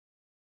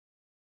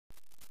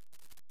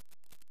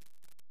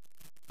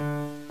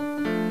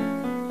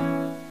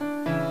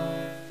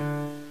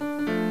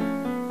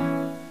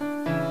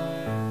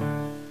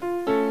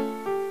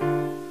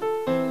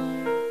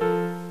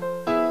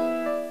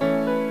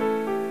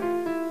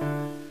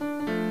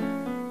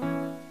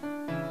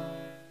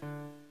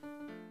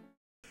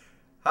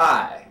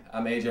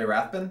I'm AJ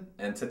Rathbun,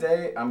 and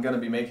today I'm going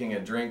to be making a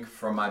drink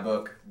from my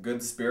book,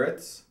 Good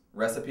Spirits,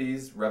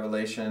 Recipes,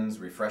 Revelations,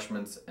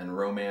 Refreshments, and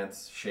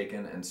Romance,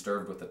 Shaken and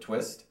Stirred with a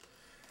Twist.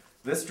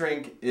 This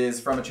drink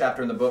is from a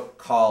chapter in the book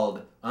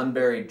called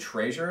Unburied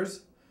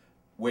Treasures,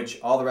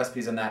 which all the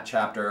recipes in that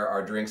chapter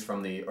are drinks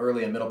from the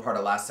early and middle part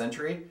of last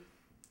century.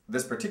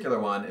 This particular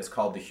one is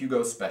called the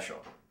Hugo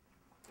Special.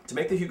 To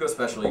make the Hugo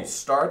Special, you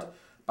start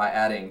by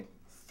adding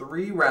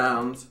 3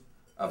 rounds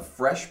of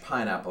fresh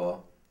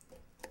pineapple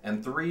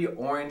and 3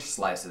 orange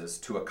slices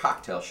to a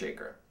cocktail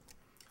shaker.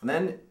 And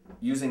then,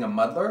 using a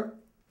muddler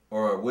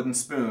or a wooden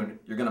spoon,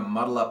 you're going to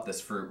muddle up this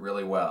fruit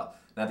really well.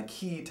 Now the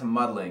key to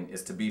muddling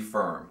is to be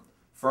firm.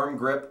 Firm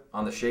grip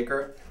on the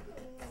shaker,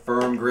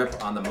 firm grip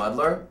on the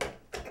muddler.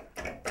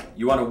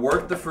 You want to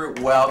work the fruit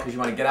well because you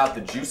want to get out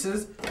the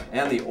juices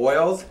and the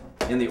oils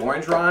in the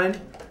orange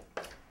rind,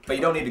 but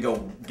you don't need to go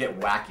get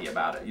wacky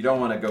about it. You don't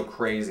want to go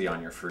crazy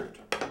on your fruit.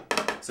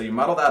 So you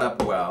muddle that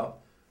up well.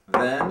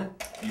 Then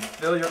you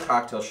fill your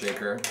cocktail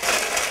shaker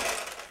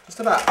just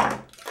about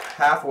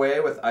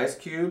halfway with ice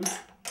cubes.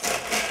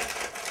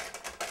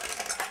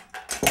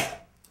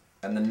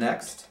 And the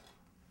next,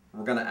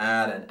 we're going to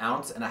add 1.5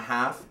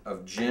 ounces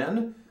of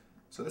gin.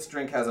 So this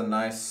drink has a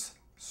nice,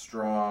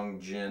 strong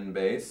gin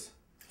base.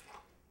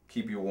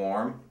 Keep you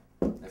warm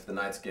if the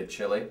nights get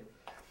chilly.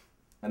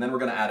 And then we're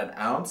going to add 1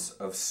 ounce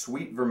of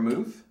sweet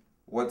vermouth,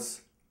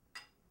 what's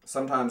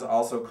sometimes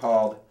also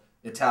called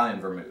Italian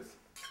vermouth.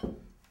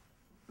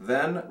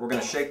 Then we're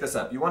going to shake this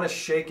up. You want to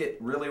shake it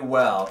really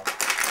well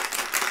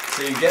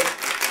so you get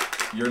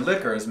your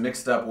liquors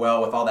mixed up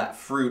well with all that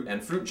fruit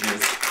and fruit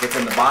juice that's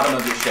in the bottom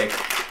of your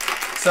shaker.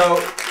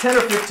 So 10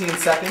 or 15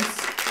 seconds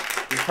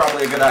is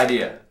probably a good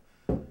idea.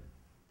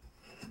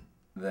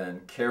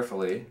 Then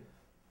carefully,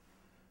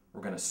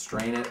 we're going to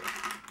strain it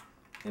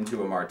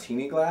into a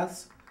martini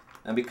glass.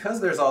 And because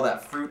there's all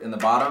that fruit in the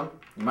bottom,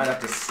 you might have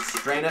to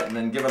strain it and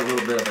then give it a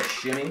little bit of a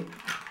shimmy.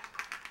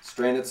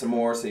 Strain it some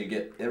more so you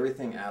get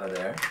everything out of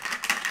there.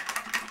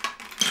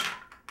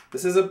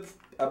 This is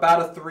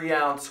about a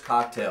 3-ounce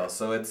cocktail,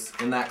 so it's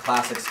in that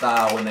classic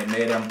style when they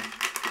made them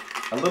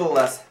a little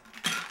less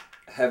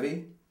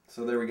heavy.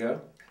 So there we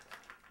go.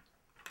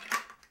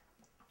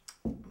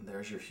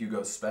 There's your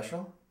Hugo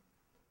Special.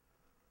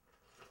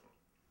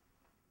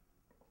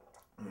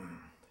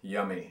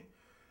 Yummy.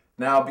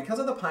 Now, because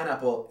of the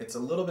pineapple, it's a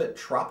little bit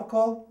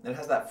tropical. It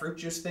has that fruit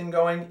juice thing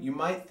going. You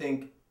might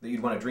think that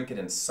you'd want to drink it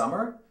in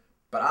summer,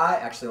 but I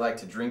actually like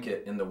to drink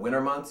it in the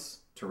winter months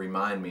to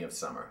remind me of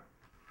summer.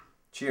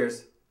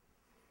 Cheers.